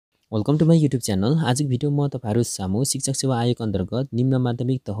Welcome to my YouTube channel. आजको video म तपाईहरु सामु शिक्षक सेवा आयोग अन्तर्गत निम्न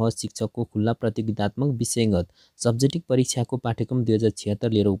माध्यमिक तह शिक्षकको खुल्ला प्रतियोगितात्मक विषयगत सब्जेक्टिभ परीक्षाको पाठ्यक्रम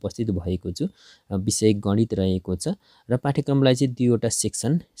 2076 लिएर उपस्थित भएको छु। विषय गणित रहेको छ र पाठ्यक्रमलाई चाहिँ दुईवटा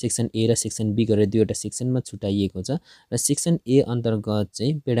सेक्सन ए र सेक्सन बी गरेर दुईवटा सेक्सनमा छुटाइएको छ र सेक्सन ए अन्तर्गत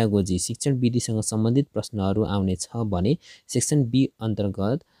चाहिँ पेडागोजी शिक्षण विधिसँग सम्बन्धित प्रश्नहरू आउने छ भने सेक्सन बी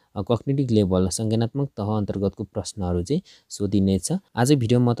अन्तर्गत कग्निटिभ लेभल संज्ञानात्मक तह अन्तर्गतको प्रश्नहरू चाहिँ सोधिनेछ। आजको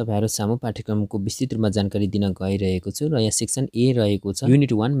भिडियो म तपाईहरु सामु पाठ्यक्रमको विस्तृत रूपमा जानकारी दिन गइरहेको छु र यहाँ सेक्सन ए रहेको छ,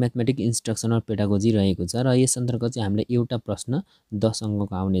 युनिट 1 म्याथमेटिक इन्स्ट्रक्सनल पेडागोजी रहेको छ र यस अन्तर्गत चाहिँ हामीले एउटा प्रश्न 10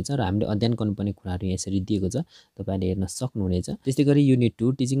 अंकको आउनेछ र हामीले अध्ययन गर्नुपर्ने कुराहरू यसरी दिएको छ, तपाईले हेर्न सक्नुहुनेछ। त्यसैगरी unit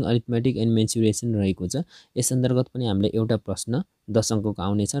 2 teaching arithmetic and mensuration रहेको छ, यस अन्तर्गत पनि हामीले एउटा प्रश्न 10 अंकको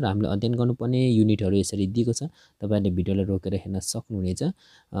आउनेछ र हामीले अध्ययन गर्नुपर्ने युनिटहरू यसरी दिएको छ, तपाईले भिडियोलाई रोकेर हेर्न सक्नुहुनेछ।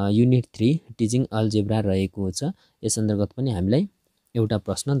 युनिट 3 टिचिङ अलजेब्रा रहेको छ, यस अन्तर्गत पनि हामीलाई एउटा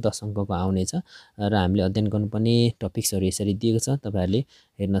प्रश्न 10 अंकको आउनेछ र हामीले अध्ययन गर्नुपर्ने टपिक्सहरू यसरी दिएको छ, तपाईहरुले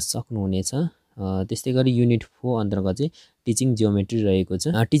हेर्न सक्नुहुनेछ। त्यस्तैगरी युनिट 4 अन्तर्गत चाहिँ टिचिङ जियोमेट्री रहेको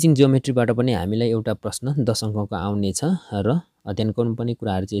छ, टिचिङ जियोमेट्रीबाट पनि हामीलाई एउटा प्रश्न 10 अंकको आउनेछ र अध्ययन गर्नुपर्ने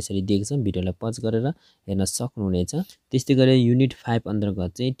कुराहरू चाहिँ यसरी दिएको छ, भिडियोलाई पज गरेर हेर्न सक्नुहुनेछ। त्यस्तैगरी युनिट 5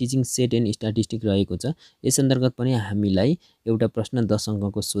 अन्तर्गत चाहिँ टिचिङ सेट एन्ड स्ट्याटिस्टिक रहेको छ, यस अन्तर्गत पनि हामीलाई एउटा प्रश्न 10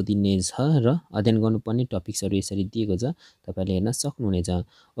 अंकको सोधिनेछ र अध्ययन गर्नुपर्ने टपिक्सहरू यसरी दिएको छ, तपाईले हेर्न सक्नुहुनेछ।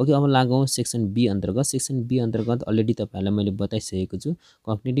 ओके, अब लागौं सेक्सन बी अन्तर्गत। सेक्सन बी अन्तर्गत अलरेडी तपाईहरुलाई मैले बताइसकेको छु,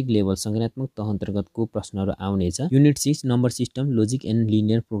 कग्निटिभ लेभल संज्ञानात्मक तह अन्तर्गतको प्रश्नहरू आउनेछ। Unit 6 number system logic and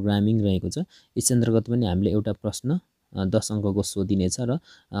linear programming रहेको छ, यस अन्तर्गत पनि हामीले एउटा प्रश्न 10 अंकको सोधिनेछ र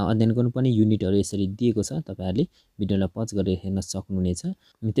अध्ययन गर्नुपर्ने युनिटहरू यसरी दिएको छ, तपाईहरुले भिडियोलाई पज गरेर हेर्न सक्नुहुनेछ।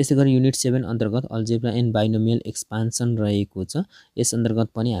 त्यसैगरी युनिट 7 अन्तर्गत अलजेब्रा एन्ड बाइनोमियल एक्सपान्सन रहेको छ, यस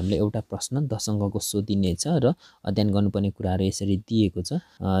अन्तर्गत पनि हामीले एउटा प्रश्न 10 अंकको सोधिनेछ र अध्ययन गर्नुपर्ने कुराहरू यसरी दिएको छ।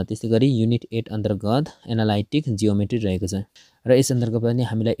 त्यसैगरी युनिट 8 अन्तर्गत एनालाइटिक जियोमेट्री रहेको छ र यस अन्तर्गत पनि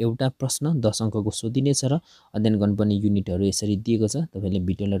हामीलाई एउटा प्रश्न 10 अंकको सोधिनेछ र अध्ययन गर्नुपर्ने युनिटहरू यसरी दिएको छ, तपाईले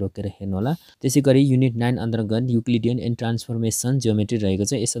भिडियोलाई रोकेर हेर्नु होला। त्यसैगरी युनिट 9 अन्तर्गत युक्लिडियन एन्ड ट्रान्सफर्मेसन जियोमेट्री रहेको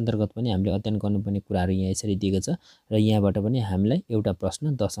छ, यस अन्तर्गत पनि हामीले अध्ययन गर्नुपर्ने कुराहरू यहाँ यसरी दिएको छ र यहाँबाट पनि हामीलाई एउटा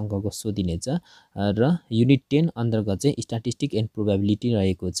प्रश्न 10 अंकको सोधिनेछ र युनिट 10 अन्तर्गत चाहिँ स्ट्याटिस्टिक एन्ड प्रोबेबिलिटी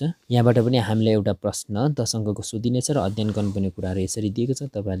रहेको छ, यहाँबाट पनि हामीलाई एउटा प्रश्न 10 अंकको सोधिनेछ र अध्ययन गर्नुपर्ने कुराहरू यसरी दिएको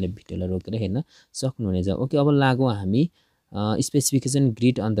छ, तपाईहरुले भिडियोलाई रोकेर हेर्न सक्नुहुनेछ। ओके, अब लागौं हामी स्पेसिफिकेसन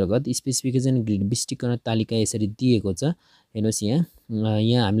ग्रिड अन्तर्गत। स्पेसिफिकेसन ग्रिड विशिष्टीकरण तालिका यसरी दिएको छ, हेर्नुस्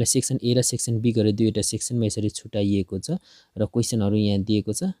यहाँ हामीलाई सेक्सन ए र सेक्सन बी गरेर दुईवटा सेक्सनमा यसरी छुटाइएको छ र क्वेशनहरू यहाँ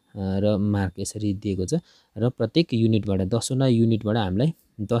दिएको छ र मार्क यसरी दिएको छ र प्रत्येक युनिटबाट 10 वटा युनिटबाट हामीलाई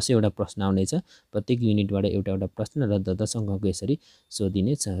 10 वटा प्रश्न आउनेछ, प्रत्येक युनिटबाट एउटा एउटा प्रश्न र 10 अंकको यसरी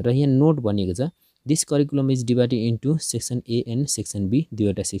सोधिनेछ र यहाँ नोट बनेको छ, this curriculum is divided into section A and section be,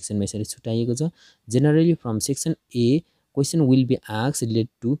 दुईवटा सेक्सनमा यसरी छुटाइएको छ। Generally from section A question will be asked related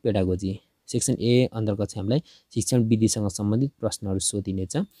to pedagogy, section A अन्तर्गत चाहिँ हामीलाई शिक्षण विधिसँग सम्बन्धित प्रश्नहरू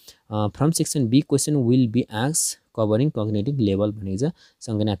सोधिनेछ। From section be question will be asked covering cognitive level भनेको छ,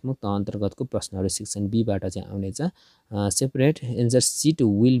 संज्ञानात्मक तह अन्तर्गतको प्रश्नहरू सेक्सन बीबाट चाहिँ आउनेछ। Separate answer seat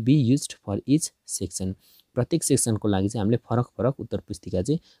will be used for each section, प्रत्येक सेक्सनको लागि चाहिँ हामीले फरक फरक उत्तर पुस्तिका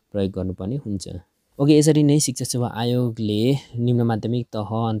चाहिँ प्रयोग गर्नुपर्ने हुन्छ। ओके, यसरी नै शिक्षा सेवा आयोगले निम्न माध्यमिक तह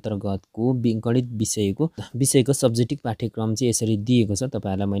अन्तर्गतको गणित विषयको सब्जेक्टिभ पाठ्यक्रम चाहिँ यसरी दिएको छ,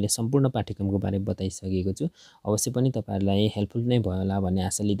 तपाईहरुलाई मैले सम्पूर्ण पाठ्यक्रमको बारेमा बताइसकेको छु। अवश्य पनि तपाईहरुलाई हेल्पफुल नै भयो होला भन्ने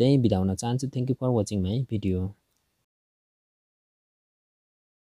आशा लिँदै बिदा हुन चाहन्छु। Thank you for watching my video.